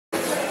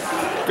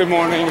Good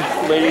morning,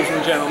 ladies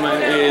and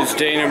gentlemen. It is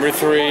day number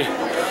 3,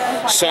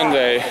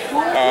 Sunday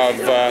of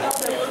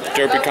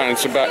DerpyCon.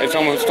 It's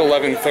almost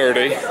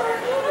 11:30.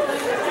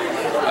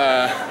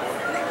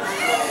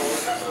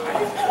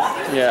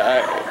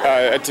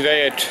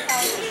 Today at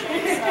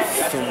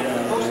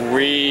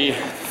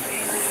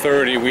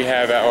 3:30 we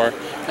have our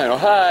panel.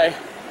 Hi.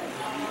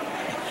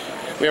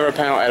 We have our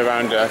panel at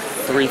around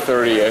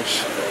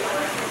 3:30ish.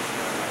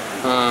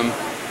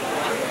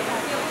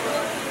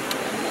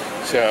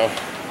 So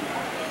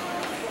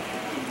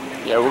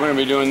yeah, we're going to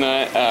be doing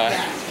that,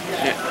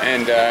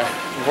 and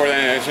before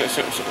then,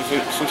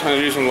 sometime to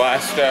do some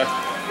last, a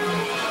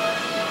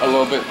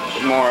little bit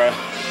more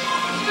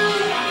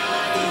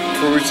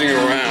cruising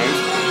around,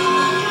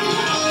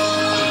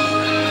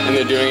 and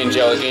they're doing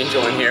Angelic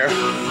Angel in here.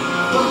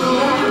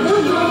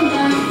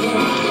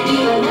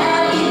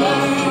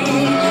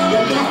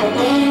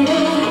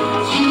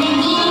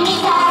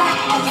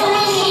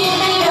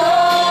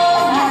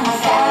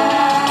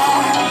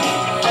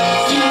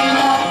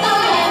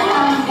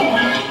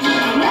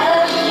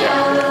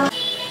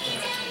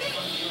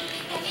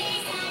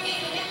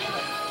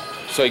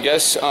 So I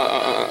guess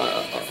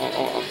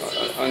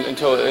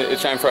until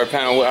it's time for our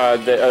panel,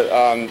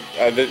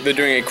 they're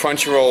doing a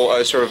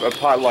Crunchyroll sort of a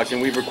potluck,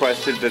 and we've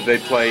requested that they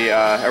play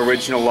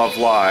Original Love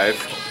Live.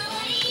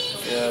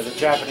 Yeah, the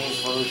Japanese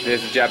version.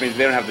 There's the Japanese.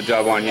 They don't have the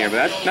dub on here,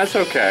 but that's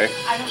okay.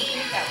 I don't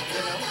think that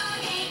would know.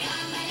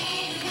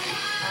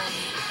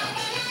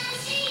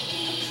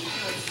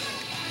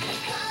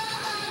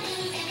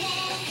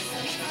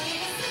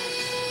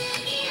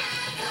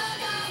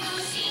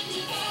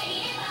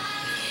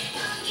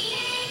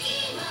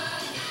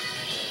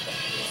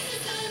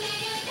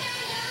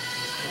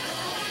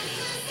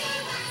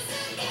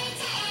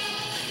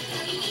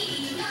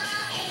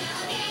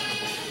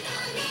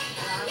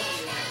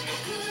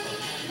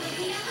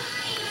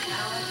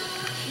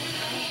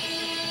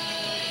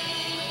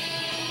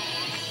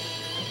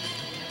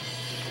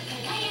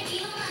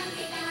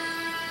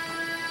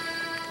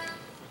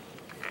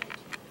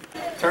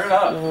 Turn it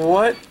up.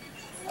 What?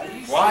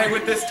 Why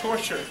with this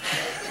torture?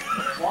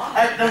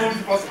 Why? No one's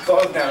supposed to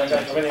close now.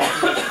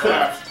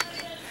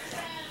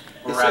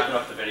 We're wrapping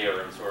up the video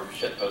room, so we're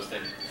shit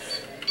posting.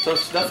 So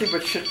it's nothing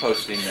but shit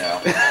posting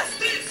now.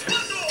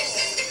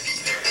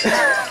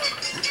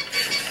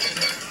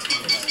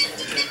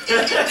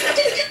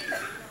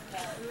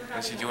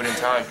 What's he doing in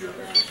time?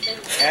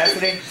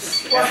 Anthony,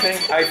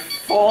 I've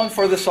fallen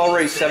for this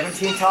already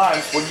 17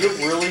 times. When you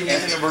really need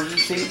an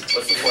emergency,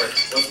 What's the port?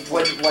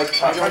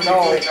 I don't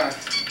know.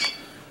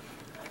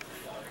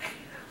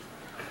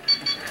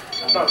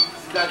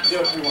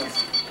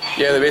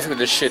 Yeah, they're basically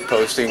just shit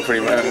posting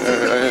pretty much.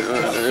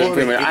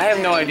 I have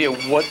no idea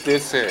what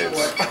this is.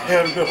 I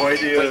have no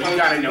idea. But you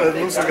gotta know. It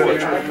looks like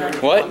torture.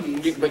 What?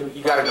 But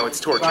you gotta know it's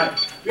torture.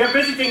 We have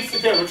busy things to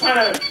do. We're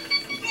trying to.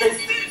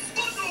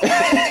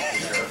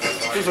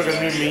 Looks like a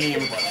new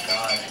meme.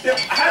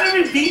 How did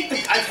we beat the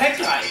tech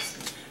guys?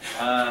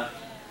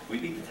 We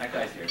beat the tech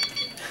guys here.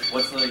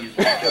 What's the use?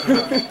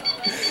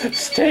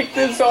 Take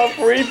this off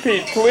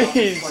repeat,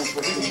 please.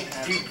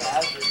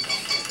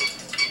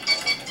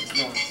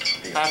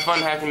 Have fun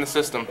hacking the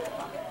system.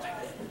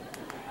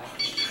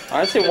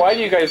 Honestly, why do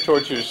you guys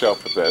torture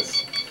yourself with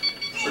this?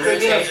 We're gonna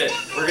change it.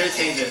 We're gonna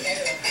change it.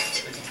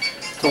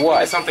 To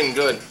what? Something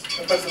good.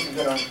 Put something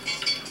good on.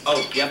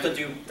 Oh, you have to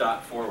do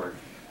dot forward.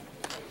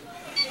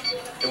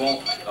 It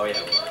won't. Oh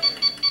yeah.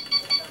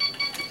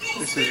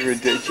 This is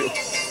ridiculous.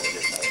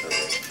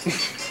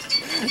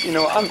 You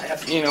know, Yeah,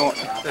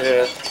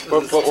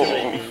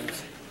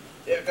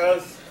 it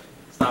goes.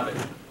 Stop it.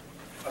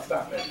 I'll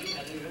stop it.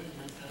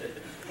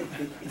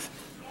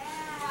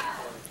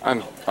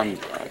 I'm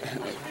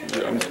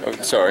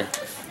sorry.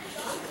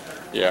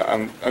 Yeah,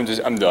 I'm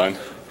done.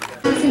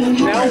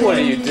 Now what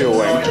are you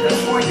doing?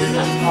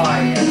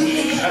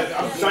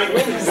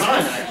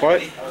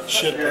 What?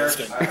 Shit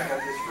posting.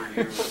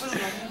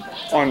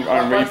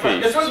 on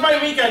repeat. This was my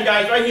weekend,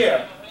 guys, right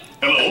here.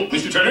 Hello,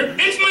 Mr. Turner?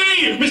 It's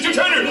me, Mr.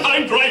 Turner!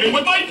 I'm driving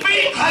with my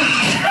feet!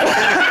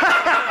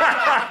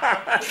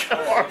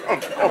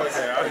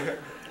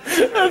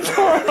 That's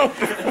horrible.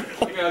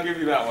 Maybe I'll give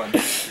you that one.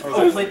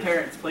 Play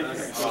parents. Play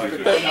parents. Oh,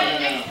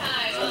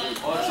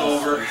 it's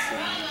over.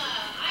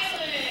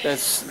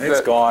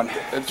 It's gone.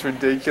 That's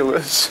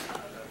ridiculous.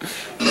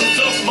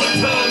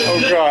 Oh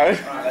God.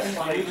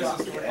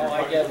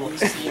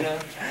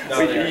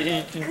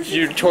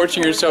 You're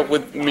torturing yourself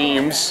with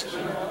memes.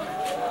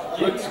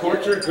 Good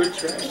torture, good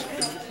trash.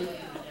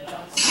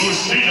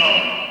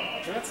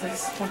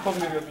 That's one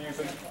probably going to be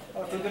using.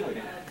 Oh, it's a good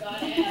lady.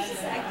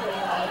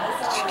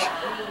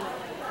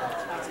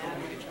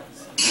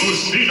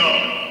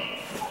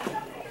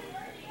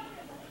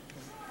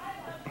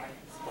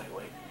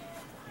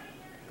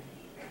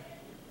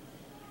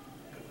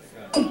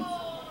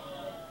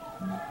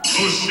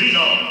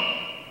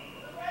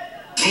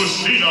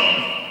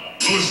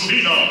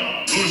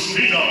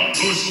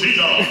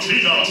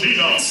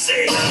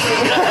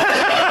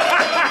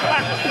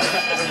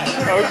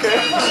 Okay.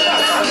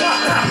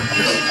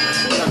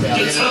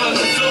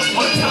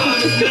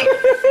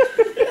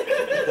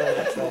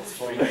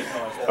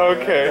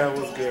 Okay. That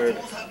was good.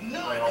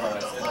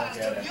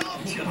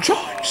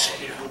 Josh!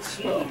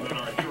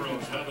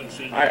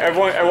 I have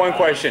one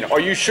question. Are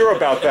you sure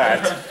about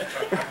that?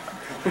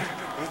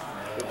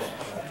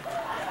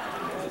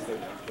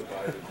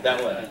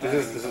 That one.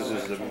 This is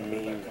just a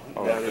meme.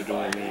 Oh, now they're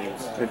doing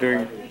memes. They're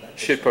doing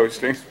shit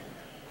posting.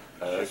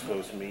 That's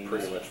supposed to mean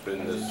Pretty much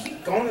been this.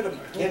 going to the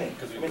beginning.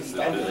 This is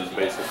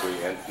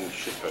basically Anthony's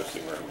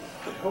shitposting room.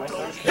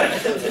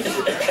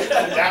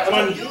 That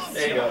one.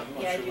 There you go.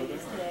 Yeah, I did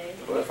this today.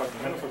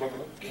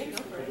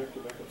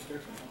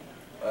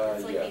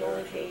 Yeah, they're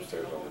actually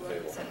upstairs on the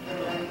table. Except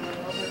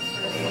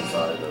On one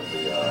side of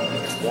the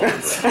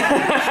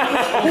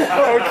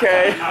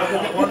Okay.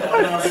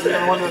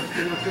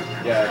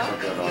 yeah,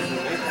 something on.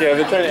 Yeah,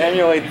 they're trying to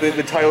emulate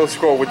the title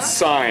scroll with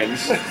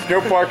signs.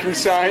 No parking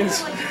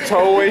signs,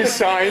 tollway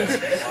signs,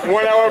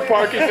 1 hour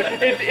parking.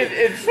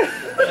 It's.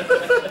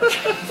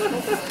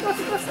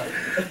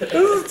 This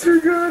is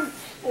too good.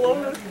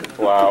 Love it.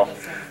 Wow.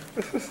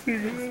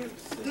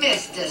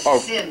 Mr.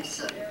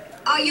 Simpson,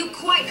 are you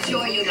quite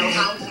sure you know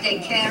how to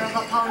take care of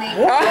a pony?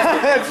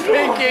 That's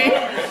Pinkie.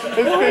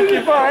 That's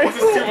Pinkie Pie.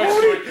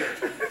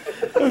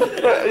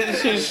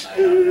 She's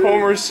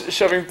Homer's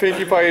shoving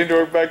Pinkie Pie into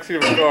her backseat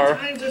of a car.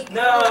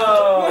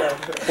 No!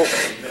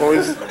 What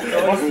was?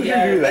 Why would you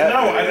do that? No,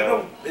 I don't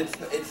know.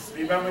 It's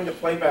remembering the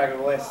playback at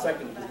the last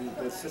second because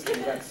the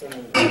system got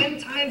singing. 10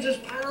 times as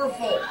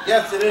powerful.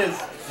 Yes, it is.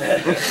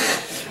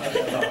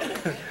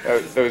 That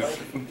was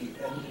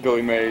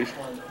Billy Mays.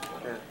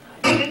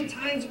 10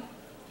 times.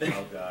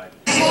 Oh, God.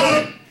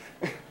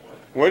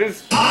 What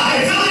is?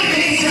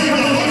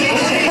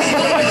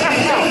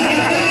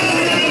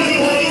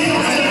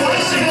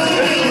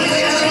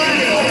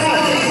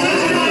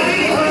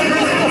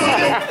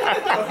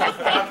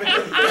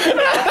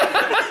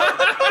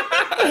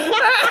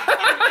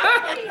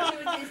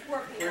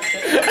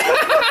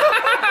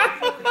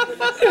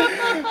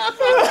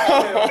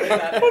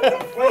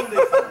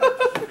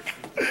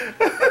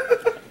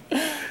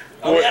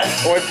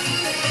 What?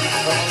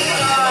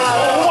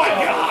 Oh my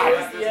God!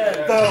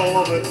 Yeah. I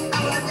love it.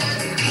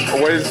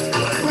 What is?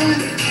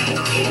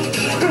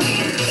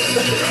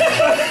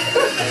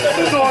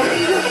 The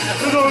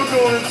dog's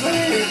going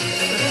insane.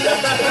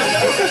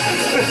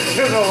 It's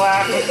gonna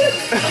laugh.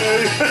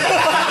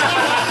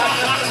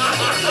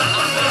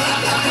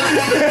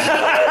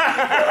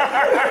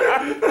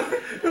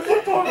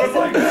 It's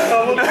like that.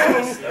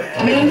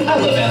 Man, I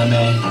love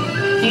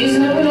anime. You just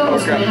never know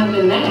what's gonna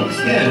happen next.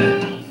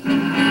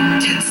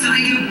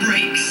 Tensaiga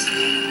breaks.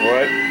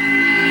 What?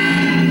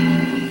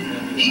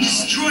 He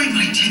destroyed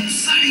my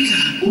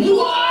Tensaiga.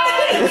 What?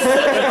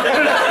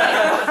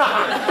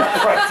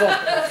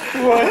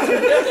 What?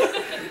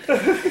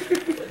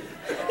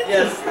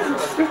 Yes.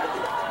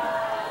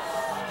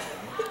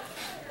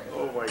 Oh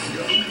my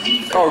God.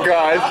 Oh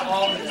God.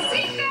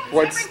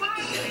 What's?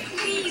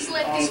 Please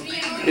let this be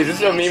a Is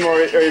this a meme or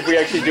are we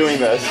actually doing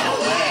this?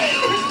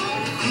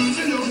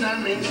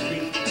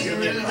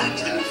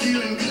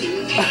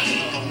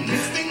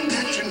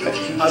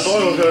 I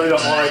thought it was going to be the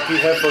RIP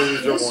headphone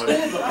user one.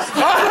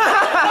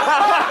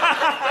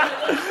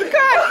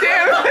 God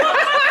damn it!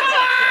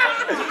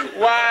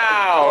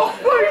 Wow!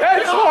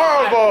 That's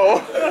horrible!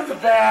 That's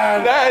bad.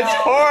 That's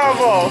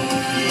horrible!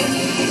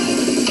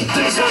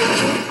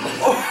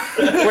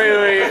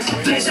 Wait.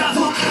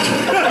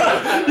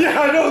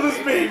 Yeah, I know this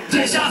meme.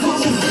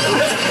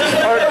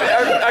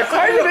 Are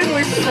cars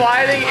eventually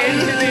sliding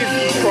into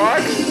these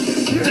trucks?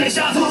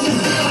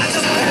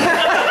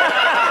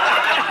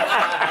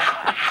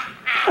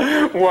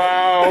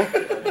 Wow.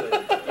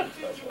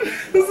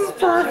 This is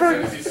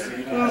perfect.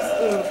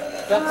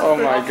 Oh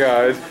my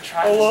God. I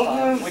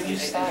love this. When you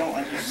stop, don't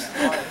let you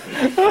stop.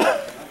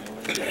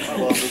 I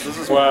love this. This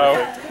is Wow.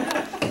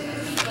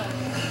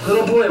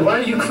 Little boy, why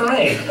are you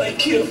crying? I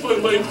can't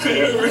find my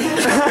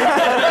parents.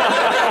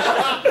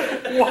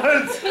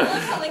 What?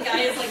 The guy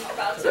is like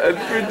about to.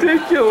 That's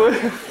ridiculous.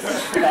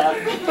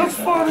 That's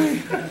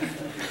funny.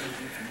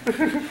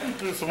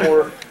 Do some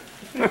more.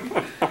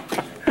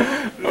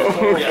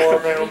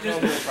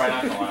 Try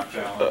not to laugh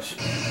challenge.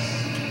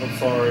 I'm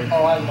sorry.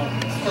 Oh, I love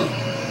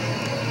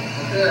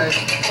this.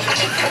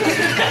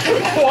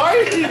 Why?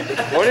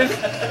 What is?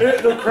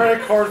 The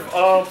credit card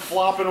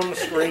flopping on the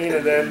screen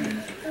and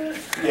then,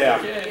 yeah,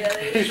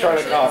 he's trying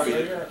to copy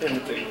it,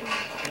 imitate it.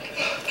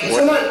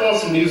 Somebody play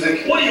some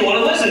music. What do you want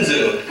to listen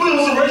to? Put on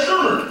some Ray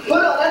Sherman.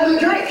 Put up ugly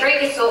drink.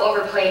 Drake is so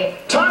overplayed.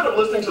 Tired of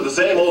listening to the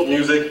same old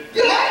music?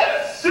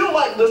 Yes! Still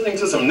like listening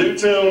to some new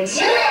tunes?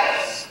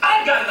 Yes!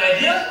 I've got an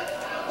idea.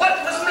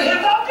 Let's listen to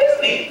Hip Hop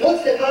Disney.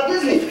 What's Hip Hop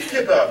Disney?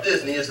 Hip Hop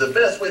Disney is the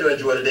best way to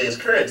enjoy today's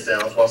current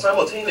sounds while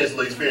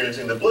simultaneously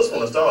experiencing the blissful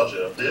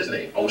nostalgia of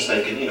Disney. I was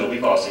thinking,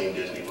 we've all seen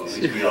Disney movies.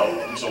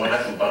 So when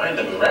I combine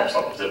them with rap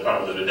songs that are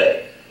popular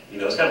today,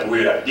 it's kind of a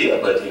weird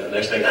idea, but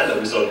next thing I know,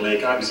 we sold a million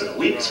copies in a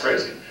week. It's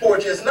crazy. For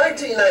just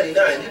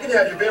 $19.99, you can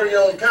have your very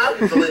own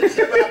copy of the latest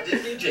Hip Hop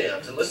Disney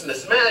jams and listen to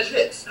smash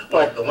hits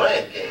like The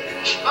Lion King.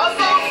 What?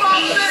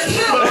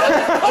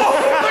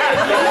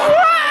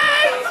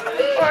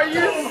 Are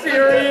you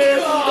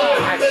serious?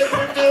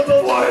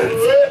 The Lion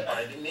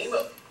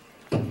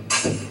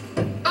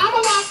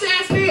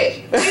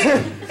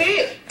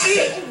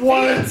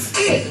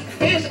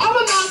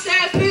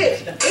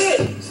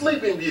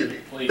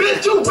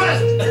Bitch, you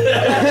rest!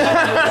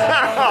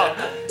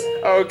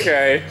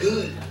 Okay.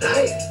 Good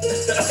night.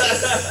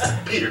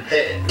 Peter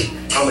Pan.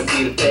 I'm a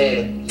Peter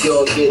Pan.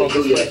 Yo, get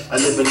through ya. I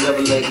live in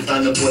Neverland cause I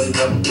know boys who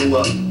never grew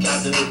up.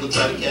 Captain Hook will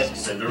try to catch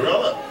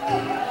Cinderella.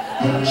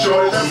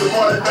 Shorty left the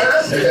party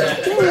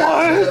basket. What?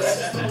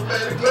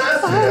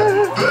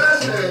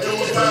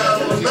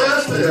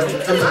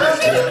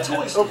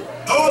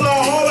 Hold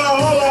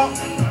on.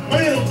 We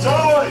in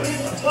toys.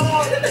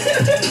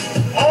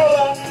 Hold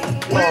on.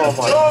 Oh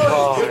my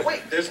God.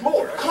 Wait, there's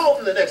more. Call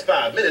in the next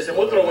 5 minutes and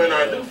we'll throw in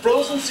our new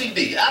Frozen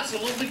CD.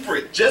 Absolutely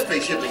free. Just pay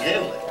shipping and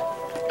handling.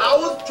 I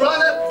was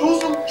trying to do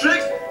some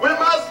tricks with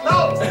my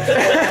snow.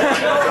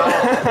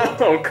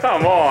 Oh,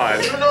 come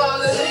on. You know how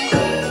that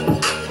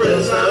is.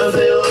 Prince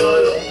Isaiah.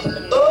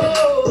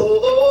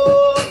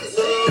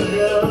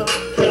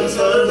 Prince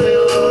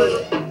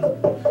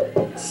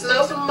Isaiah.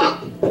 Smell some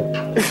mop.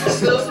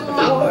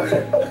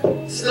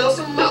 Smell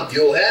some mop.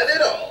 You'll have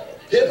it all.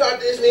 Hip Hop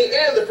Disney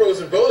and the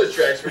Frozen bonus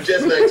tracks for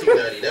just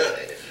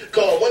 $19.99.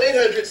 Call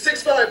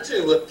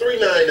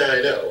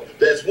 1-800-652-3990.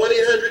 That's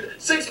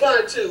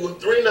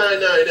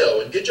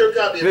 1-800-652-3990 and get your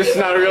copy of This is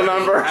not a real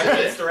number. I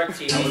guess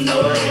DirecTV.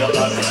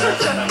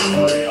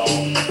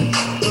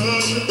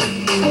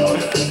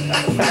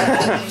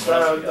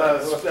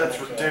 That's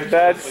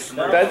ridiculous.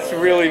 That's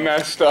really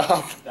messed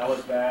up. That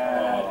was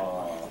bad.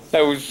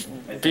 That was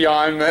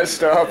beyond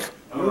messed up.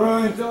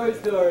 Run, Toy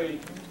Story.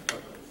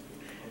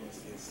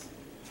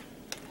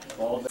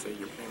 So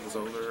your plan was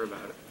over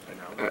about an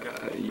hour ago?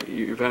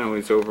 Your panel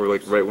was over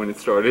like right when it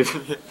started.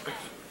 You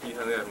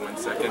only had 1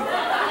 second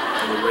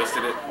and you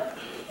wasted it.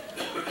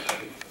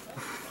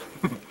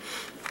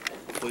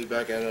 We'll be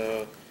back at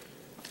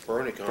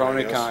BronyCon.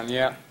 BronyCon,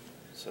 yeah.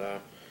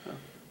 So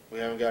we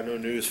haven't got no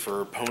news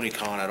for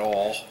PonyCon at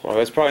all. Well,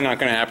 that's probably not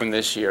going to happen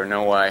this year.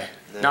 No way.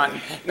 No.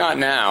 Not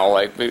now.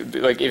 Like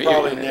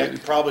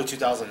if Probably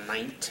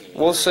 2019.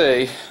 We'll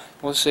see.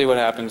 We'll see what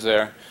happens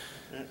there.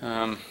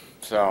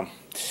 So,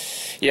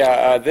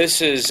 yeah,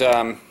 this is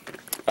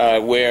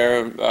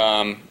where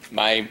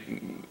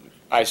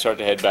I start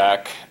to head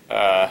back.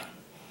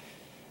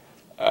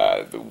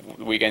 The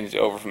weekend's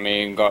over for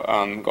me.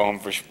 I'm going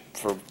for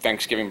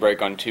Thanksgiving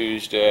break on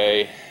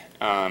Tuesday.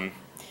 And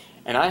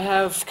I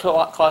have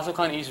Classic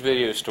on East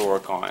Video Store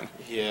work on.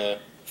 Yeah.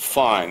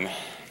 Fun.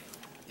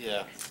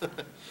 Yeah.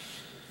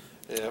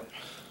 Yep.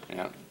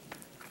 Yeah.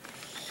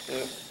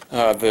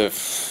 The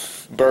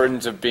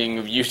burdens of being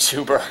a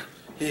YouTuber.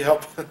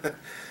 Yep.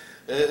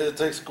 It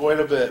takes quite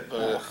a bit,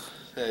 but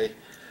hey,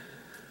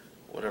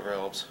 whatever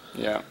helps.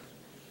 Yeah.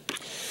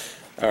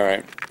 All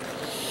right.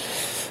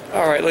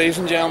 All right, ladies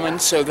and gentlemen,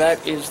 so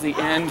that is the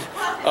end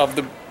of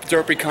the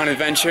DerpyCon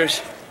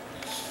adventures.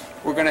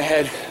 We're going to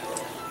head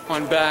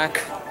on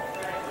back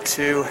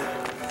to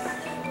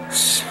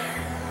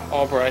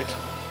Albright.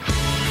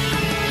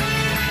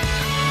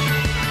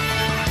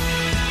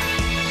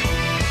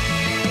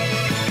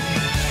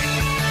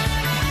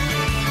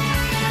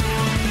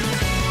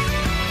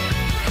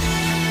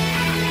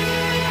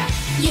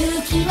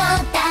 Yuuki を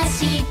出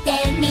し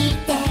てみ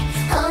て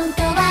本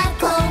当は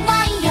怖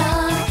いよ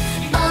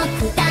僕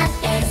だっ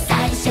て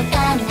最初から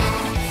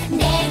で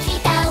き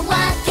たわ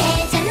け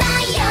じゃな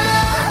いよ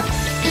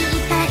いっ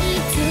ぱい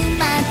つ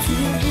まず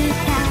い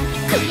た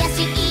悔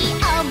しい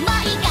思い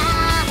が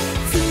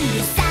強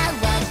さを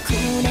く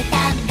れ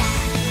たんだ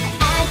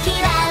諦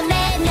め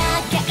な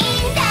きゃい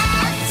いんだ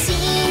信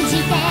じて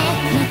み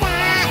たい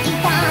と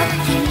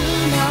君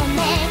の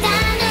目が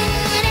濡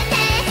れて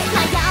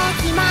迷う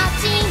気持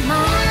ちも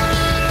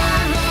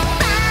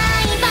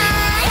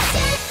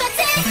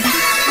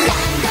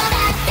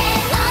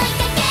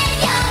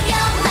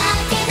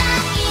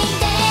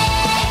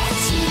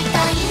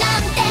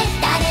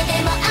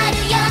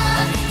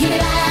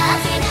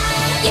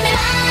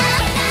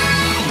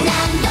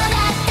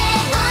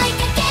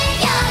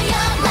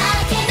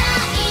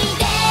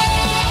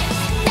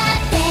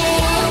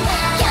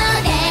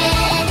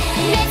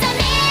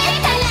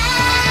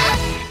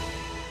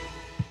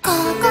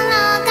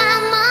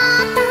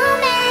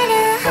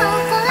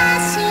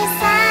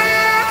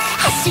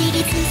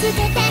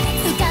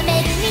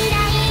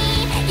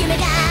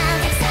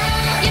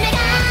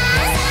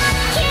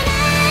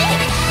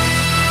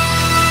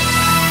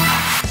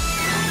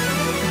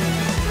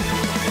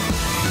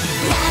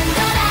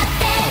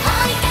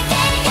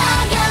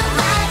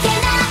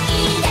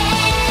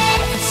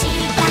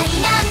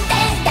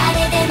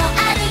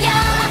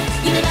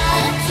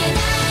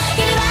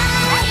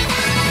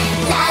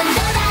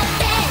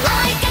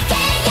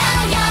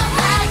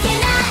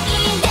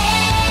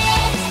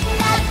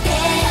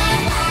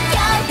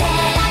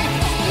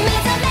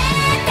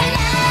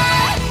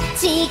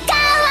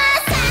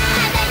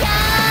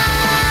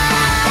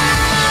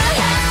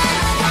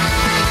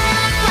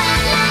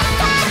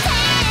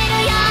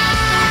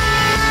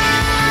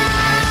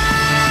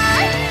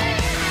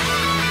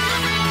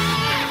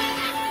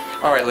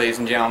Alright, ladies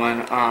and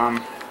gentlemen,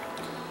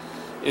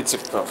 it's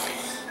about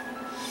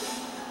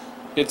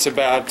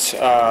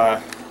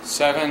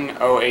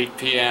 7:08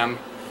 p.m.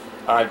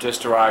 I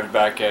just arrived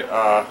back at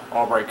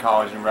Albright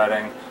College in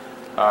Reading,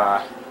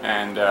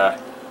 and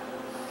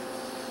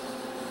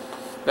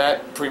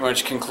that pretty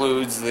much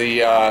concludes the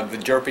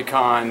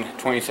DerpyCon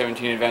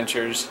 2017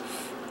 adventures.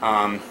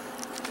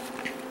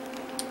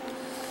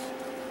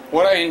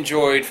 What I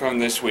enjoyed from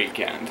this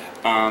weekend,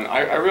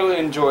 I really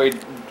enjoyed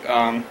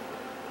like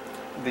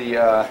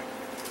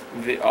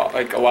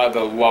a lot of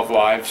the Love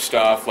Live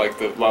stuff, like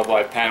the Love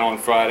Live panel on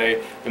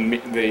Friday, the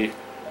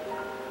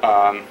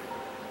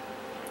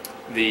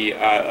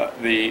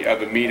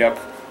meetup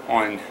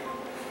on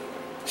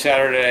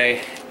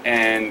Saturday,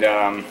 and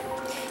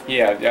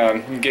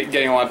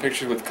getting a lot of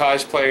pictures with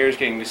cosplayers,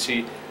 getting to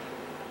see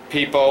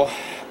people.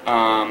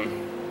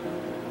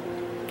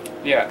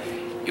 Yeah,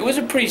 it was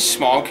a pretty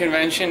small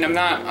convention. I'm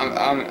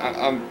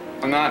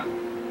not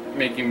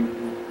making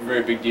a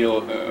very big deal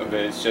of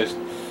it. It's just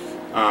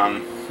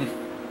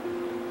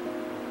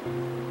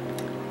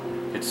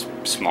it's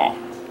small.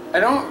 I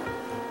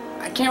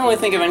can't really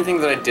think of anything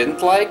that I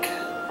didn't like.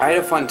 I had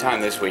a fun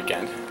time this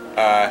weekend.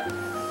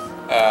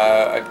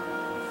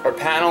 Our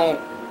panel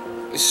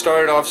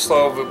started off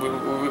slow, but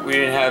we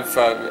didn't have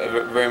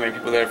very many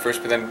people there at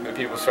first, but then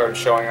people started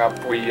showing up.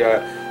 We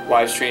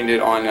live streamed it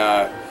on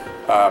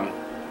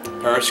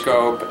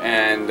Periscope,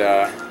 and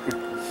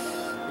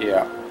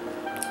yeah,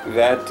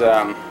 that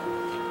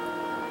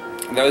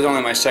was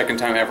only my second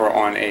time ever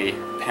on a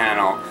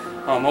panel.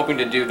 I'm hoping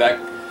to do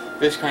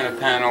this kind of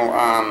panel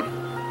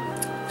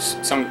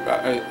some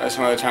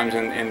other times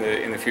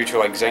in the future,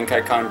 like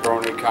ZenkaiCon,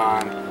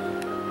 BronyCon.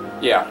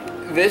 Yeah,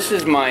 this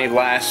is my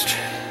last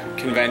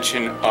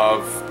convention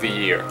of the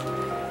year.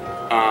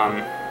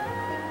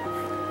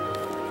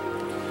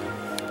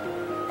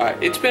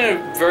 It's been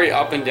a very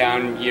up and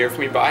down year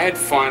for me, but I had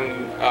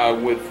fun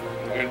with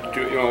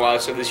doing a lot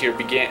of stuff this year.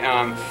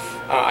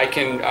 I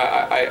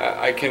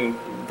can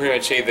pretty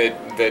much say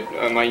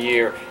that my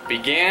year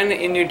began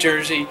in New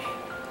Jersey,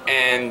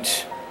 and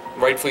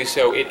rightfully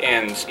so, it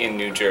ends in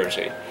New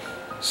Jersey.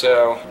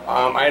 So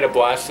I had a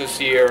blast this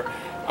year.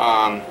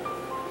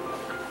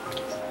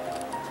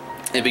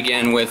 It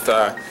began with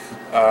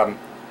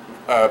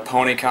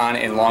PonyCon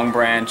in Long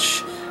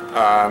Branch.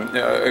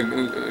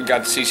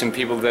 Got to see some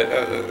people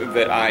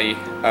that I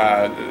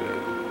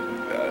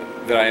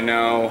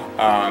know.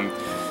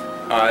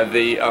 I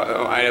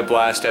had a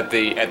blast at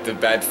the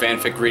bad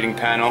fanfic reading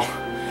panel.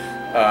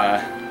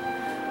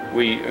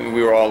 We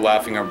were all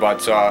laughing our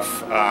butts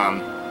off.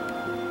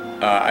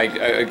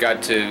 I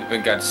got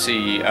to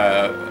see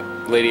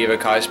Lady Eva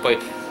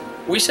cosplay.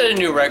 We set a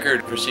new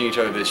record for seeing each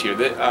other this year.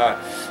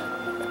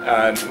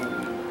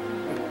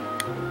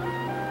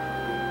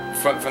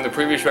 From the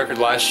previous record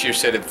last year,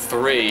 set at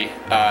 3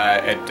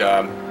 at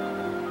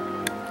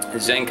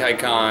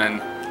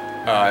ZenkaiCon,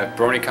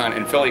 BronyCon,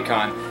 and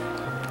PhillyCon.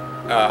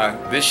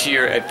 This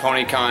year at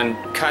PonyCon,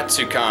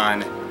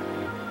 KatsuCon,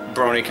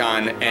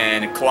 BronyCon,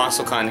 and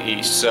ColossalCon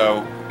East.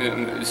 So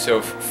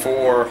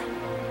 4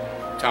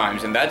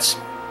 times, and that's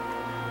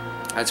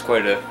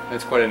quite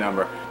a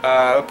number.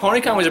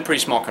 PonyCon was a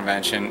pretty small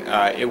convention.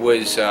 It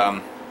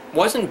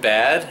wasn't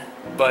bad,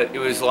 but it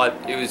was a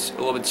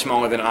little bit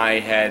smaller than I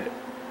had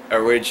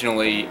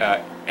originally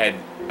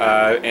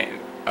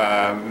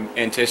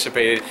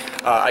anticipated.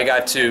 I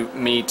got to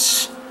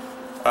meet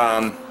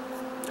and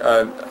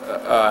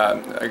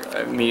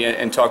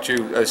talk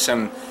to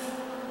some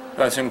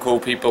cool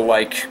people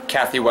like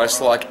Kathy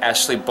Westlock,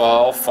 Ashley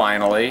Ball,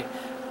 finally.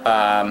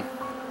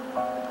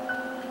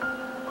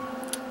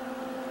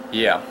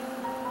 Yeah.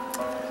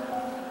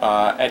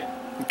 At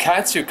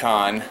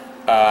KatsuCon,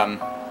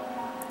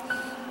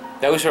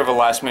 that was sort of a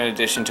last-minute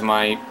addition to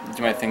my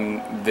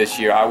thing this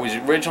year. I was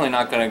originally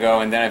not going to go,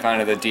 and then I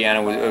found out that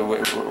Deanna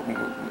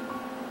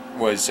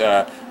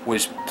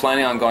was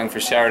planning on going for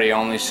Saturday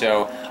only.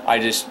 So I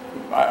just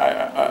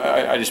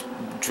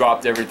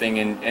dropped everything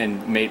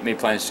and made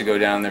plans to go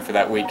down there for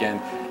that weekend.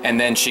 And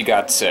then she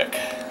got sick,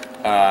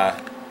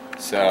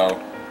 so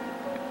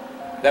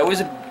that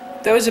was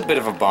a bit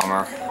of a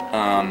bummer.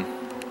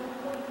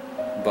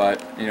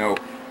 But you know,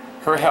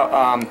 her health,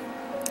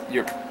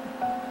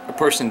 a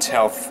person's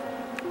health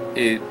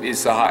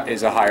is a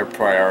higher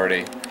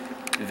priority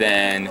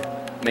than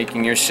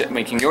making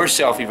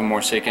yourself even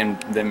more sick, and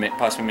then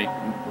possibly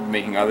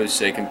making others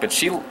sick. But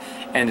she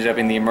ended up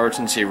in the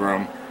emergency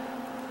room,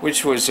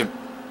 which was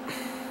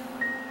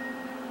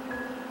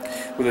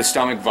with a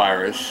stomach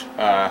virus,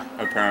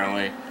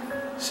 apparently.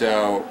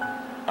 So,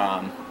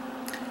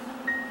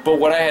 but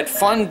what I had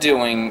fun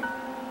doing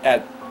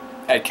at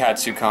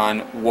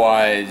KatsuCon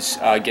was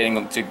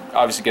getting to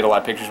obviously get a lot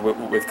of pictures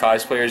with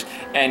cosplayers,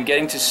 and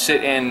getting to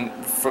sit in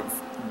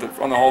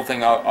on the whole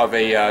thing of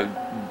a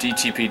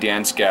DTP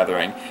dance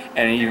gathering,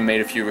 and even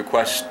made a few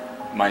requests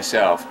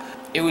myself.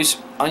 It was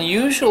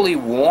unusually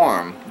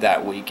warm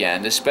that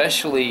weekend,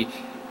 especially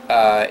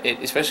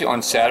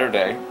on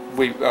Saturday.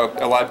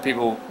 A lot of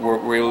people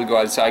were able to go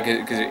outside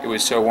because it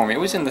was so warm. It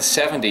was in the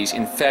 70s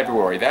in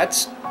February.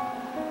 That's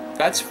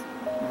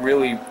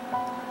really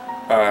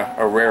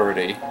a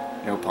rarity.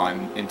 No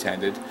pun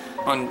intended.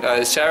 On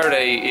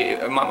Saturday,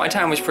 my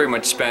time was pretty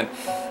much spent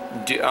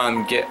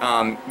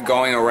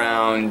going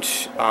around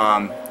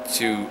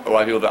to a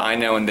lot of people that I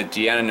know and that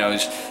Deanna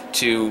knows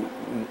to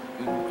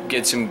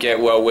get some get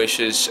well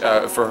wishes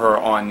for her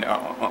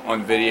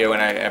on video,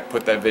 and I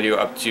put that video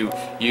up to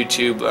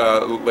YouTube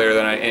later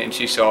that night, and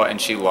she saw it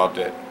and she loved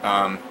it.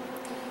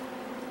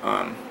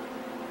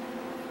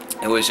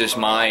 It was just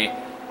my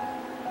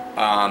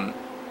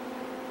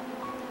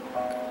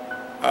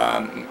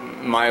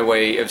my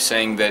way of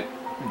saying that,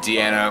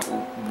 Deanna,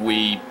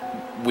 we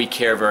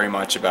care very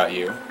much about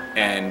you,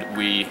 and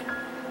we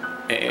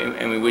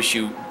wish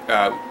you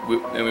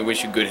we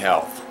wish you good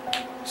health.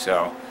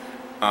 So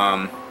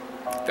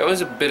that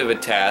was a bit of a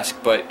task,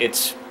 but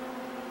it's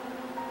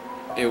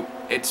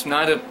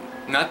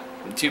not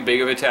too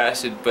big of a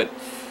task. But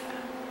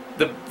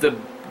the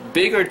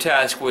bigger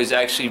task was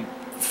actually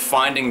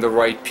finding the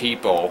right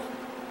people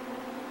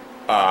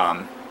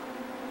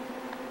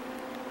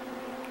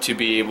to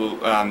be able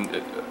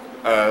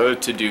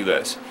to do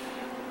this,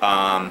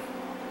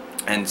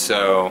 and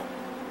so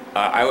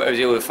I was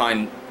able to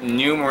find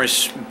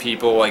numerous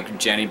people like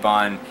Jenny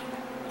Bond,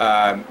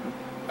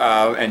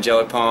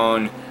 Angela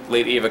Pone,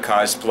 Late Eva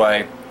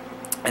Cosplay,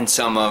 and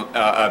some of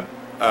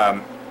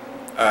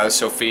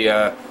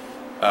Sophia,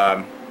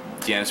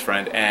 Deanna's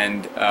friend,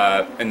 and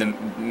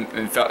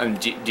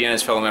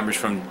Deanna's fellow members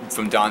from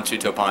Dansu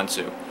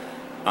Topansu.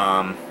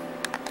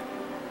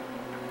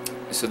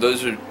 So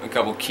those are a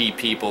couple key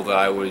people that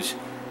I was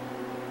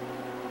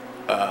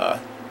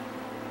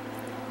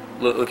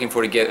looking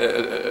for to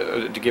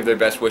give their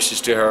best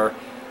wishes to her.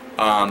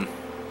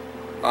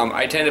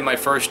 I attended my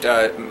first,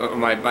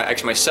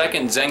 actually my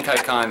second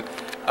Zenkai-Con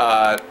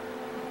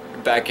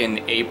back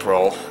in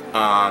April,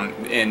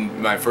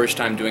 and my first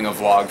time doing a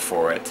vlog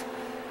for it.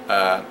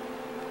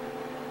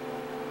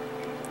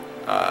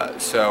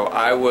 So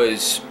I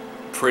was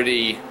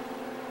pretty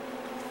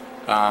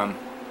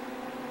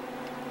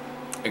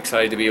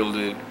excited to be able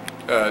to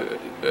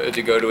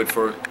go to it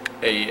for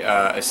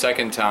a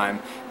second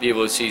time, be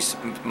able to see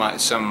some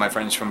of my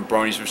friends from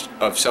Bronies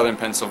of Southern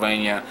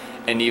Pennsylvania,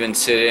 and even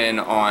sit in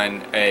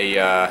on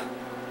a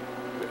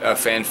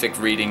fanfic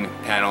reading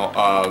panel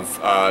of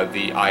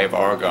the Eye of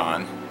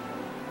Argon,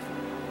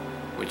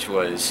 which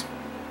was,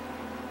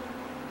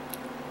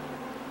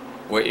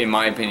 in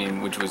my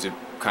opinion, which was a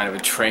kind of a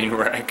train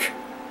wreck.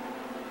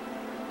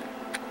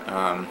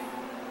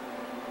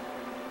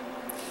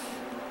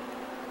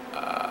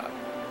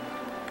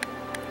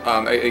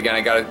 Again,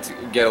 I got to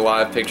get a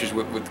lot of pictures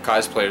with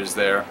cosplayers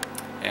there,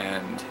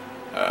 and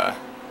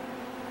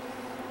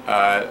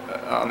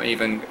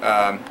even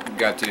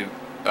got to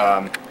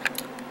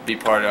be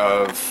part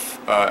of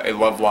a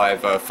Love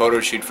Live photo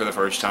shoot for the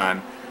first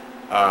time.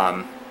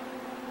 I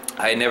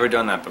had never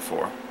done that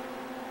before.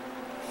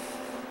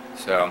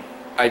 So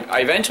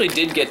I eventually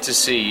did get to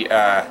see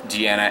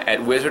Deanna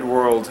at Wizard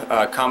World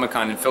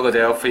Comic-Con in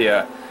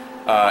Philadelphia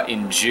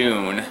in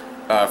June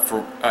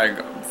for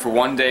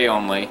one day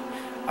only.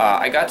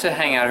 I got to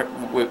hang out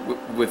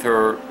with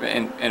her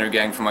and her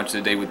gang for much of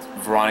the day with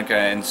Veronica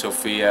and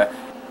Sophia.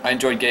 I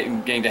enjoyed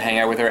getting to hang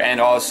out with her, and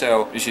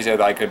also she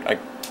said I could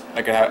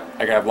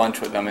have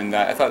lunch with them, and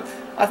I thought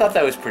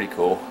that was pretty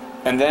cool.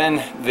 And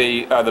then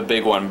the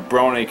big one,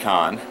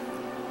 BronyCon.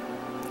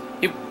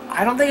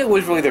 I don't think it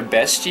was really their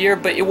best year,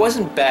 but it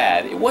wasn't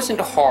bad. It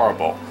wasn't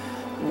horrible.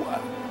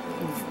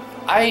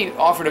 I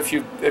offered a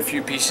few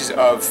pieces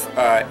of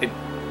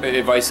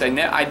advice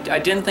I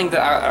didn't think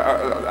that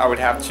I would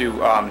have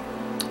to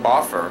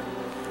offer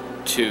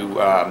to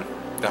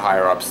the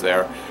higher ups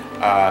there.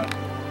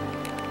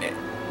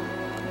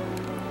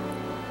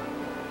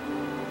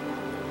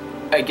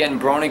 Again,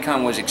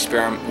 BronyCon was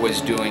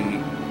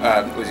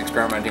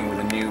experimenting with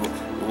a new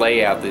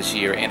layout this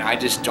year, and I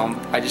just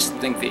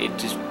think that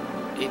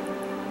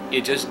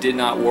it just did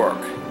not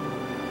work.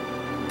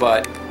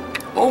 But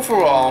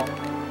overall,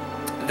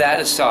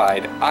 that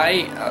aside,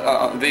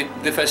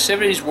 the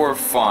festivities were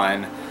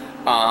fun.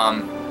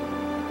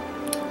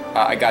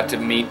 I got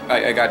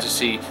to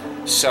see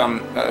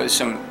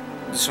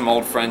some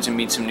old friends and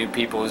meet some new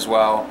people as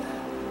well.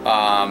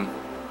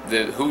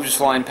 The Hooves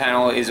Flying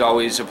panel is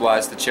always a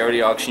blast. The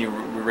charity auction,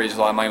 we raised a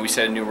lot of money. We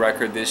set a new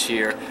record this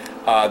year.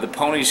 The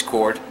Ponies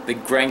Court, the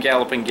Grand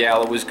Galloping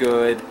Gala was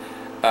good.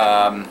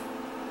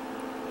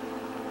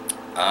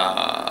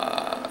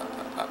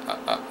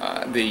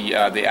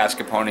 The Ask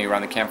a Pony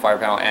around the campfire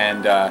panel,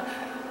 and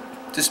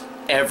just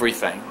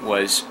everything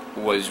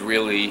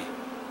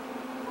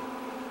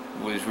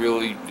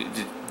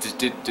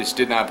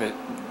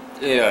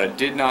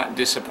did not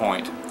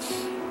disappoint.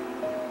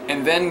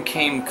 And then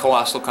came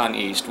Colossal Con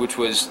East, which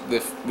was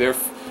their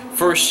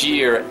first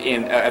year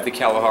at the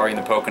Kalahari in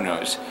the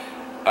Poconos.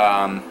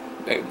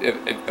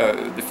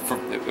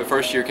 The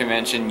first year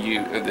convention,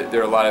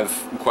 there are a lot of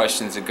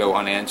questions that go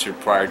unanswered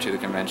prior to the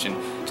convention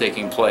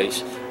taking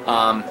place.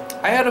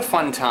 I had a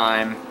fun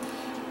time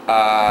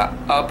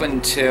up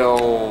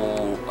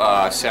until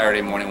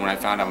Saturday morning when I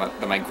found out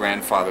that my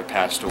grandfather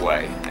passed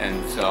away,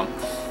 and so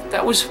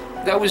that was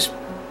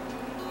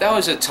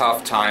a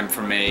tough time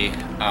for me.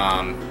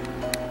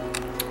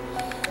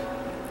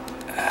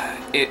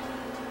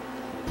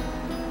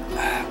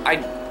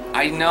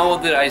 I know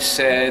that I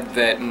said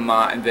that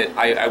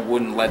I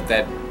wouldn't let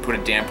that put a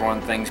damper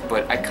on things,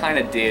 but I kind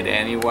of did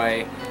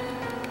anyway,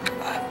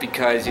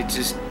 because it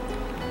just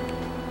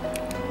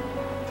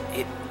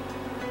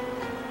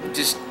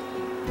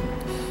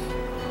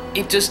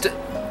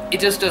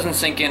doesn't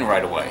sink in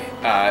right away.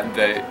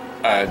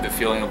 The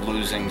feeling of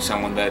losing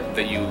someone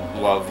that you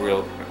love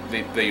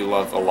that you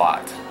love a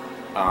lot.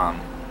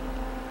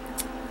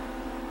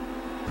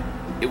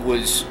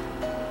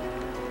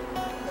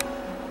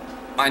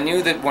 I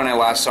knew that when I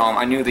last saw him,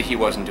 I knew that he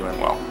wasn't doing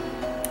well.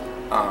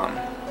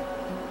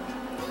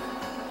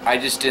 I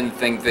just didn't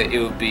think that it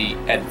would be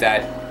at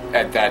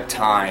that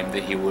time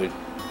that it would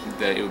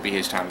be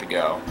his time to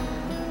go.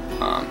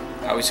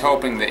 I was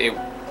hoping that it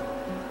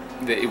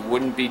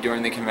wouldn't be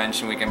during the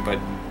convention weekend, but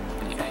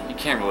you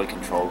can't really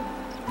control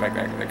that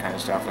kind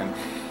of stuff, and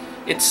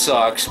it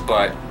sucks.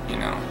 But you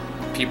know,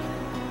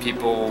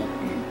 people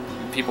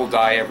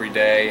die every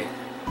day,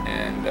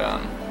 and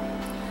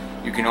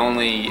you can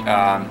only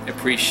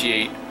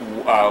appreciate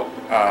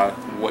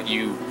what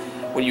you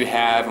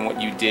have and what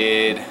you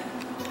did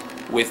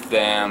with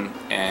them,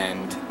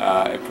 and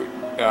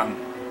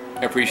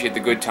appreciate the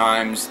good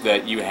times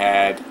that you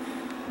had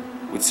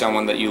with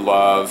someone that you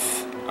love,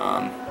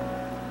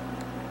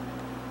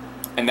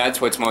 and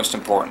that's what's most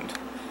important.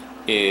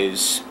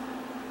 Is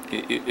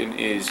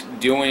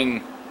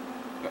doing,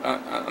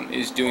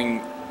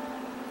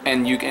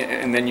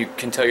 and then you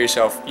can tell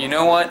yourself, you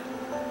know what,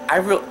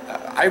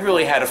 I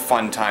really had a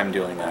fun time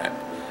doing that.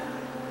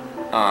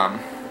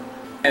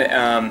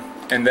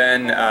 And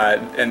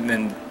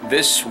then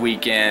this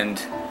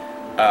weekend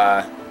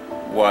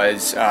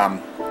was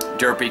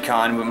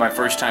DerpyCon, my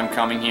first time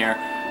coming here,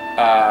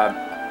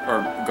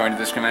 or going to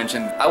this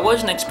convention. I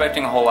wasn't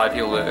expecting a whole lot of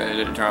people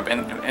to turn up,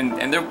 and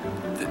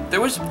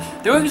there was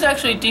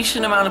actually a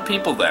decent amount of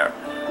people there.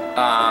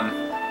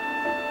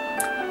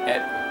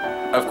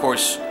 Of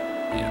course,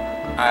 you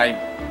know, I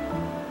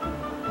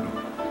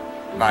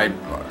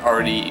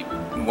already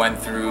went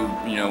through,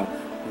 you know,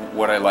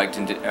 what I liked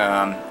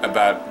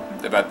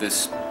about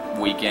this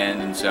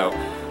weekend, and so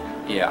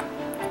yeah.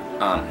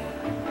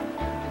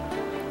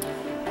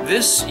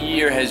 This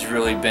year has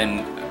really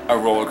been a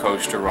roller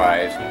coaster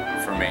ride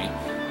for me.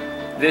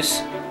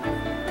 This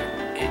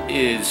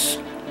is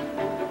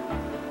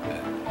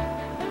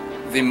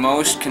the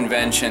most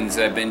conventions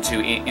that I've been to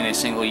in a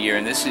single year,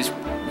 and this is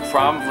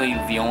probably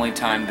the only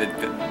time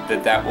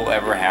that will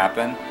ever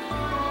happen,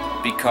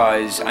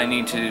 because I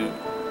need to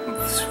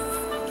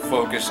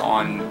focus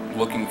on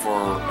looking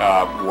for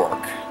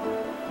work.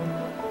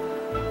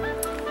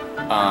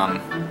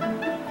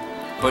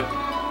 But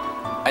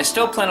I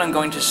still plan on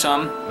going to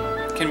some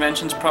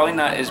conventions, probably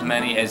not as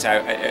many as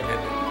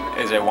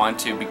I want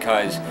to,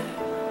 because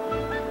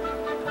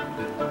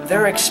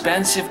they're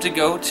expensive to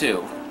go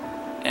to,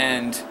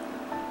 and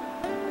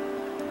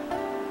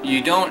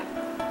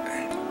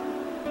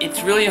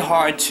it's really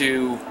hard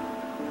to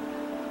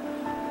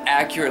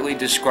accurately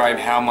describe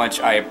how much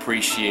I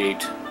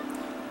appreciate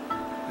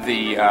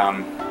the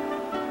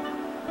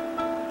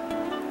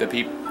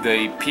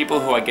people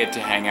who I get to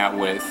hang out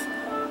with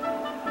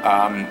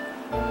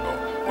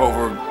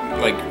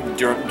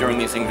during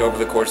these things over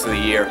the course of the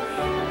year,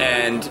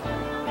 and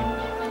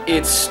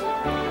it's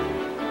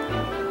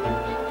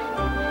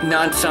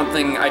not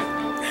something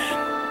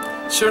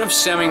sort of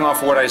stemming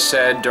off what I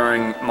said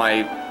during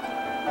my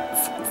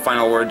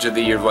final words of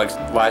the year, like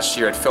last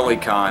year at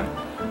PhillyCon.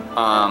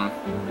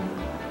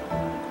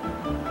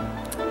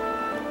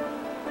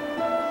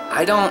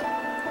 I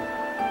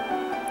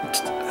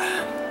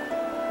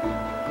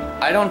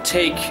don't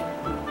take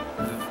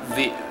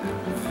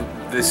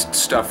this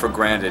stuff for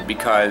granted,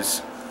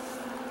 because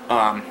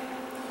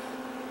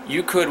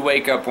you could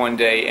wake up one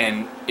day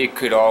and it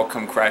could all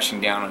come crashing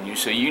down on you.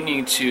 So you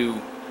need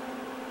to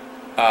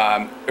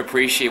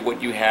appreciate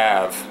what you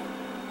have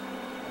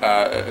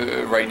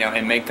right now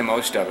and make the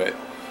most of it,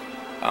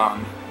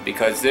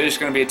 because there's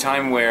going to be a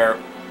time where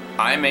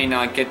I may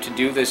not get to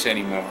do this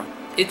anymore.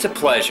 It's a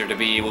pleasure to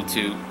be able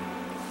to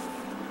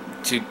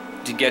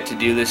get to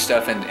do this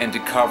stuff and to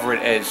cover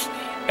it as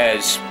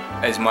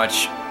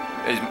much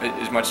as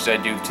I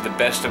do, to the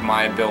best of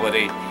my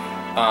ability.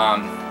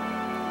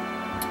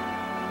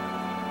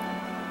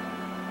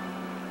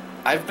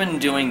 I've been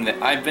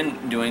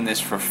doing this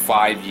for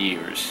 5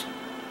 years.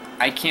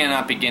 I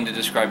cannot begin to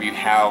describe you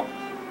how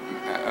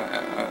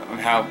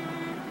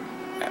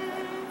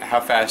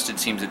fast it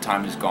seems that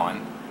time has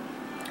gone.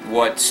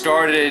 What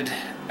started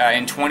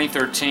in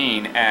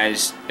 2013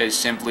 as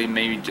simply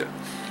maybe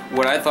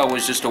what I thought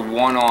was just a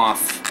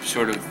one-off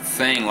sort of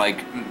thing,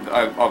 like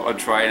I'll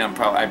try it,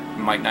 I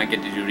might not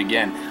get to do it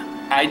again.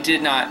 I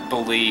did not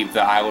believe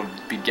that I would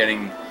be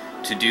getting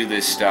to do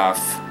this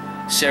stuff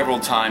several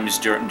times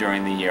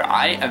during the year.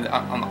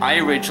 I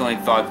originally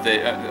thought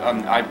that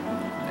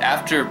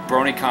after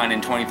BronyCon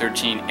in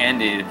 2013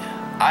 ended,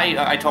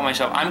 I told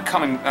myself I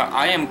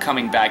am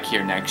coming back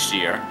here next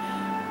year.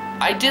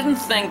 I didn't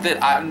think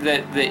that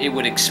it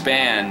would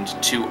expand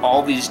to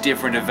all these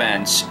different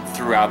events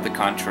throughout the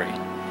country.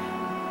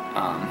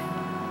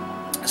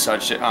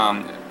 such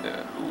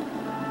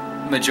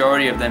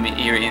majority of them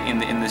here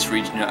in this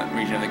region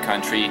of the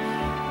country,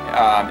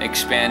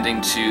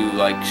 expanding to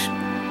like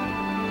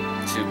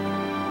to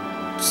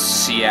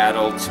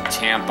Seattle, to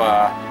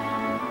Tampa,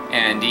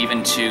 and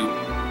even to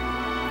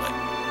like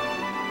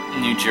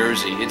New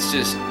Jersey. It's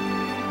just,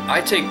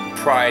 I take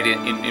pride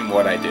in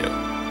what I do,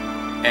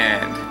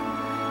 and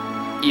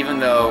even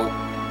though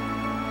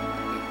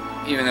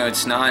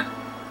it's not,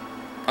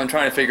 I'm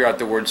trying to figure out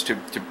the words to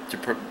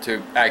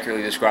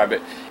accurately describe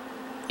it.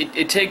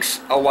 It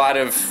takes a lot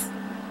of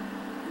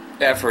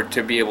effort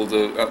to be able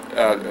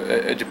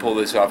to pull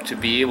this off, to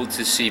be able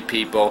to see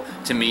people,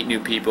 to meet new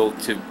people,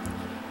 to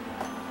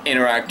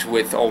interact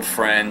with old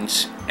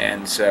friends,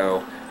 and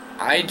so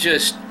I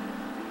just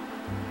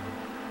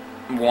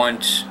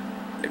want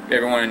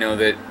everyone to know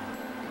that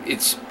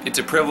it's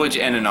a privilege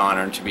and an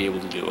honor to be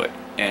able to do it,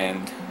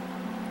 and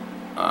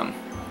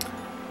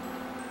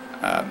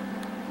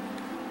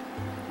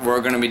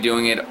we're going to be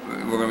doing it.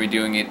 We're going to be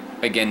doing it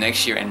again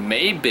next year, and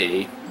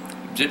maybe,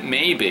 just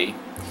maybe,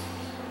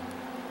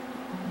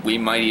 we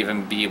might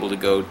even be able to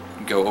go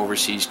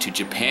overseas to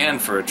Japan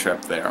for a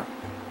trip there,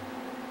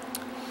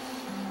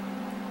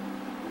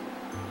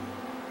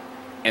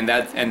 and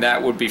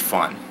that would be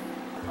fun.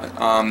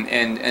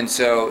 And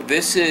so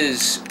this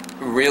is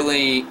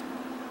really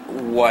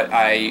what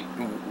I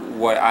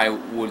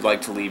would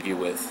like to leave you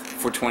with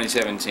for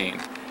 2017.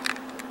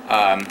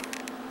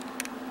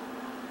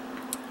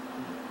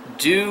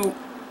 Do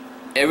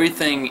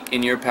everything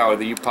in your power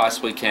that you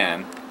possibly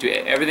can. Do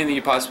everything that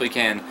you possibly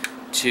can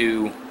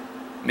to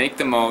make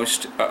the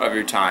most of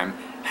your time.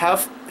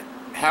 Have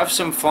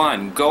some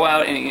fun. Go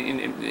out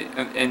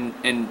and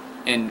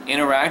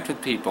interact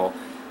with people.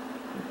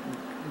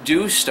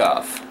 Do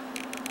stuff.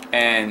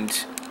 And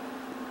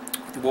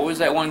what was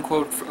that one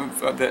quote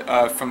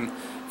from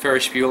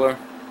Ferris Bueller?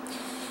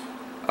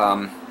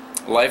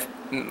 Life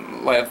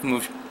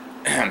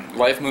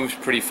moves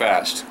pretty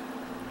fast.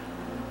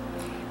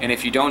 And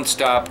if you don't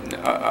stop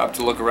up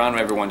to look around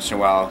every once in a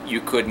while,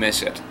 you could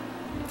miss it.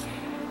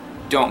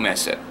 Don't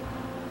miss it.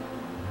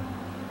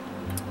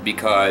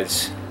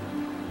 Because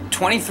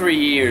 23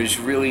 years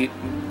really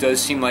does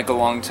seem like a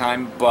long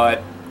time,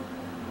 but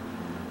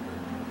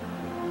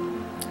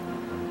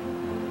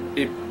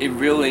it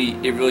really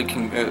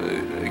can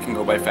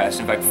go by fast.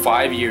 In fact,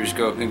 5 years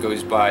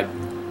goes by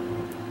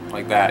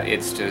like that.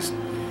 It's just,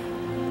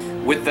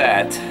 with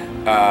that,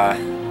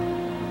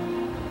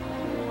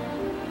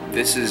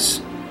 this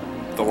is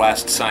the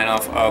last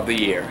sign-off of the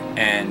year,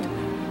 and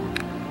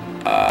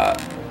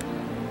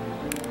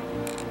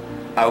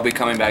I will be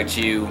coming back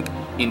to you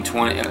in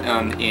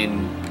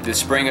the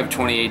spring of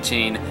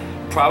 2018,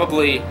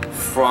 probably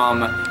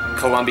from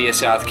Columbia,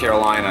 South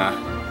Carolina,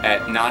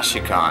 at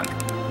NASHICON.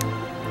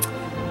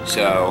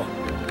 So,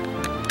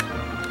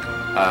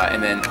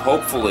 and then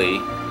hopefully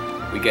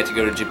we get to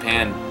go to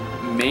Japan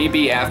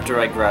maybe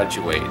after I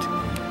graduate.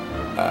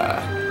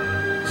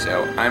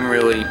 So I'm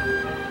really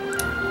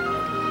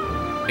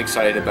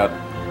excited about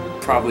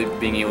probably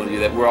being able to do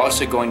that. We're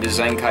also going to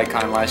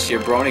ZenkaiCon last year.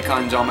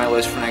 BronyCon's on my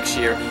list for next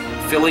year.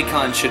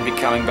 PhillyCon should be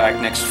coming back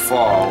next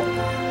fall.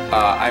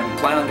 I'm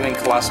planning on doing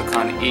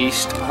ColossalCon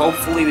East.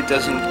 Hopefully it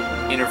doesn't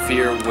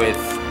interfere with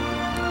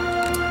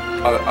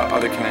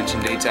other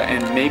convention dates,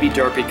 and maybe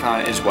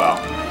DerpyCon as well.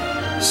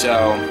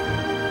 So,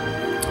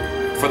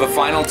 for the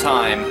final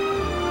time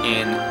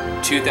in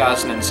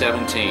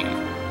 2017,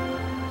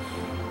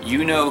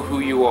 you know who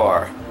you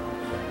are.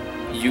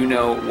 You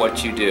know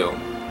what you do.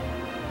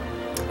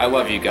 I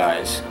love you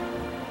guys.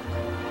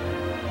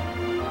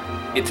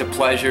 It's a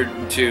pleasure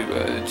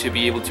to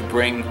be able to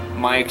bring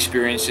my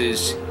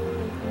experiences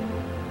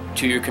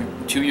to your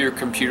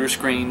computer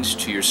screens,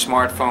 to your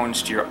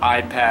smartphones, to your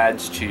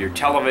iPads, to your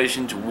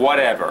televisions,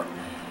 whatever.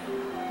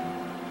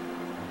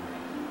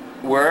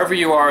 Wherever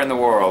you are in the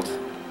world,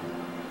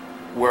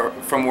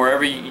 from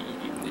wherever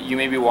you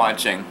may be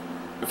watching,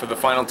 for the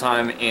final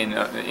time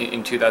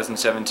in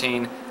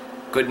 2017,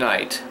 good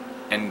night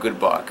and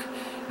good luck.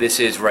 This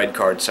is Red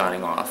Card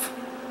signing off.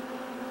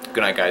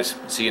 Good night, guys.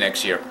 See you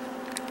next year.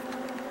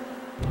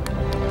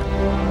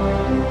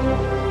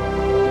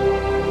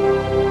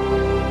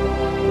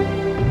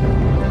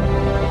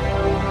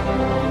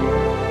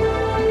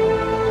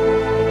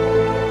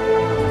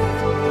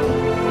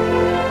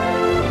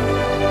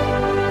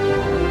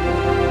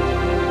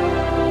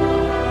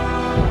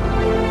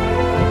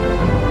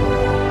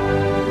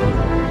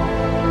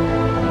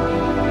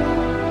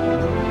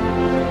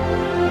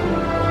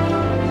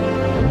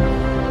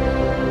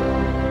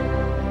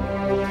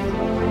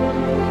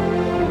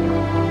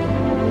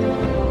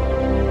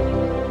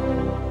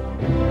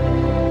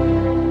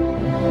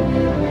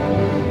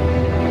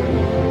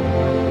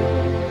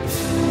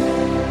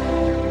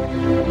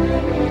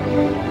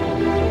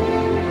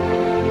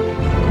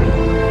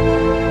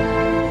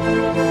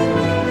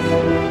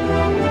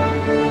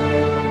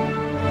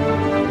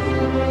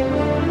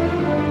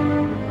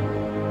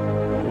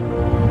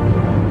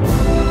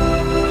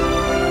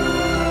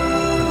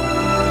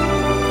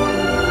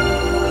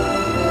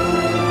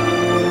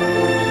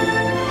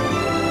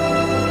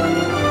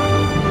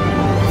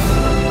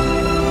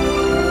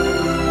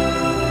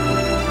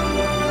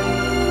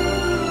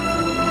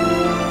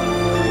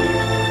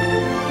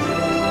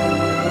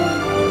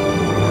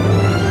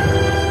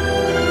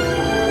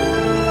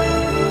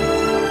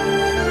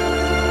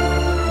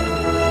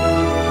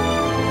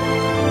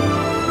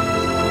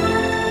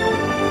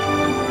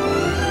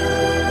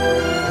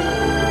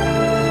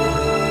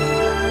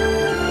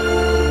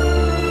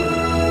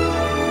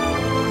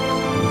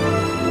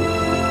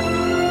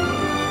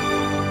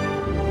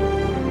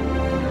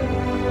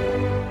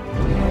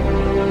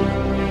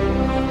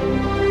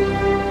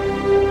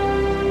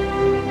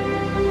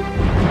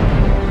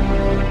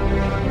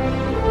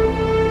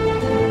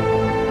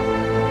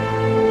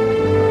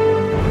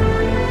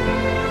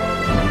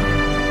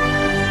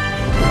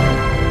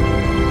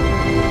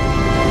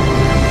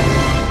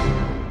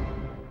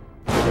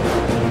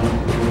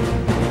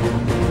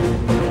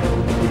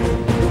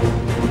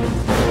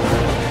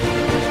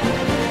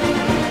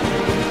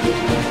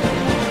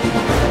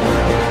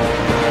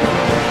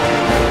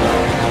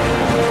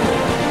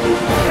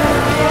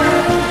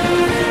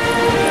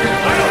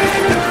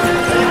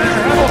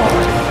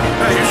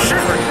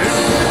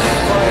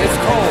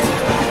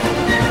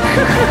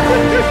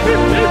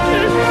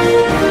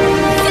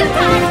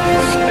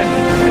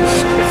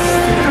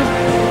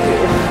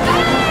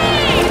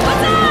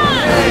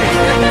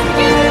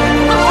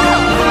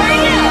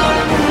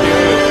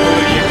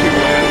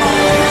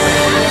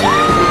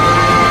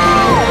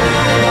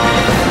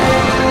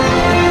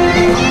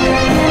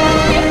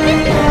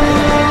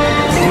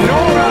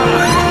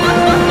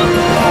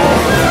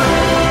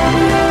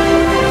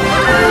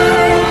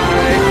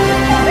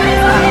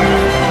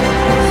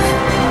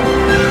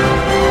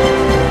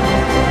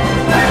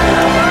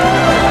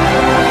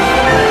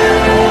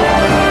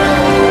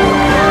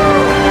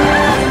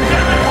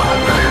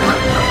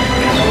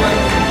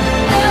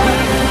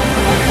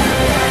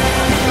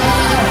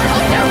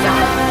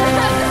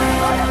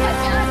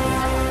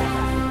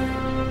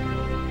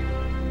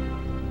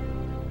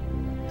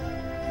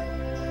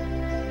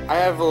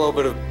 have a little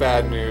bit of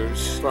bad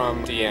news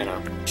from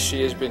Deanna.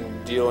 She has been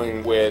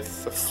dealing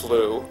with the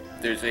flu.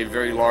 There's a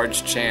very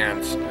large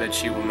chance that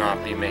she will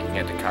not be making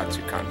it to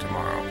KatsuCon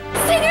tomorrow.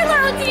 Sing it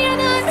loud,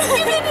 Deanna!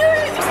 You can do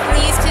it!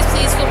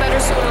 Please feel better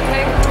soon,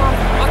 okay?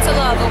 Lots of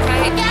love,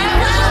 okay?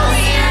 Deanna!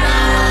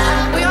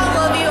 We all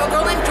love you. A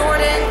girl named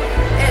Jordan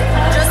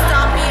just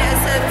stopped me and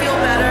said feel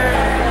better.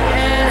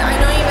 And I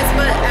know you miss,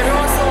 but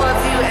everyone still loves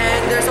you,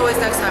 and there's always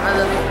next time. I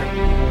love you.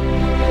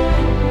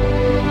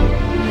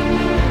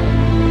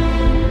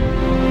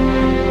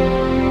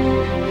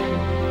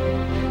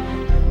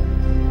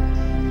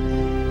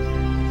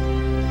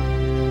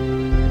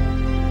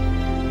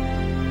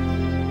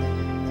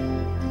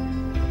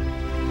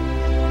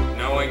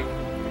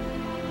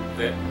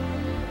 That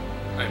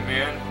a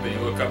man that you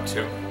look up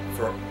to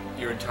for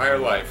your entire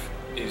life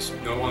is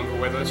no longer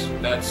with us,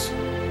 that's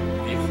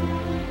the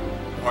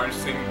hardest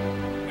thing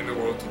in the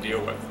world to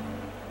deal with.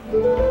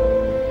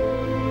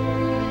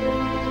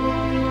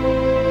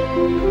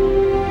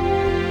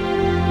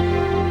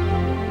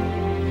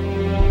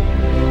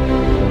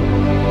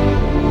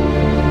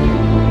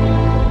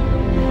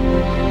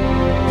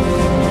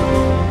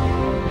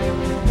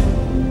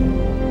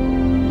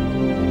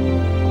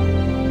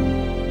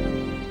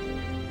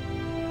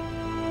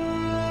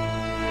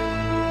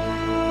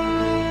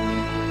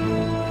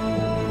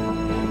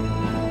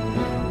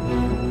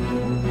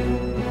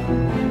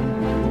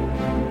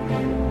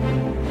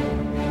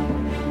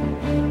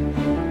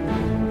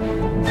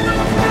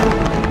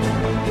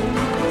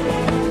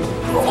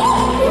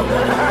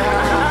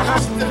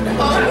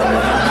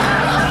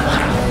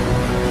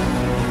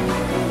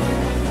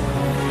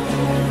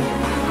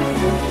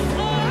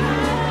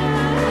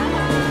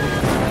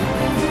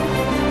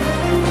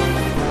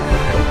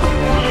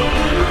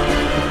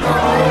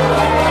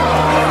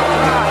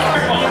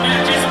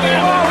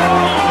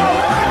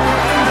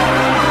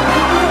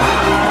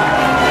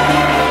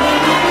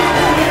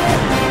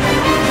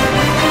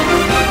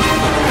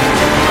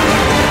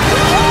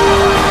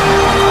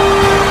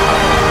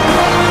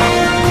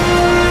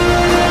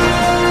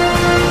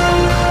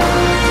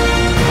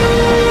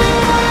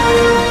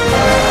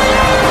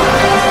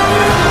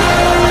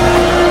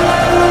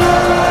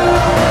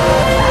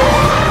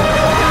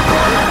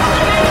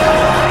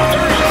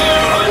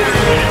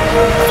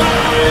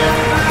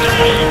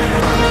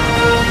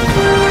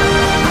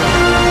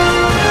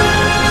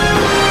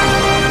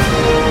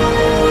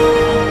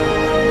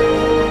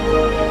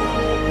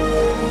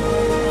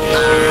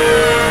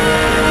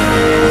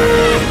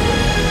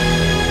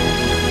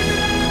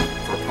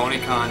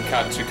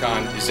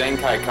 KatsuCon,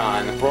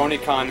 ZenkaiCon,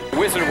 BronyCon,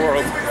 Wizard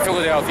World,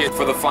 Philadelphia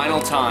for the final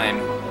time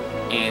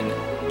in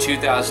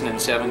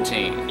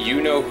 2017.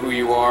 You know who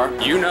you are.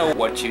 You know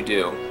what you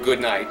do. Good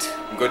night.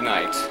 Good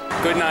night.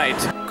 Good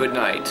night. Good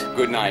night.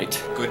 Good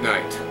night. Good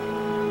night.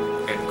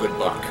 And good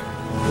luck.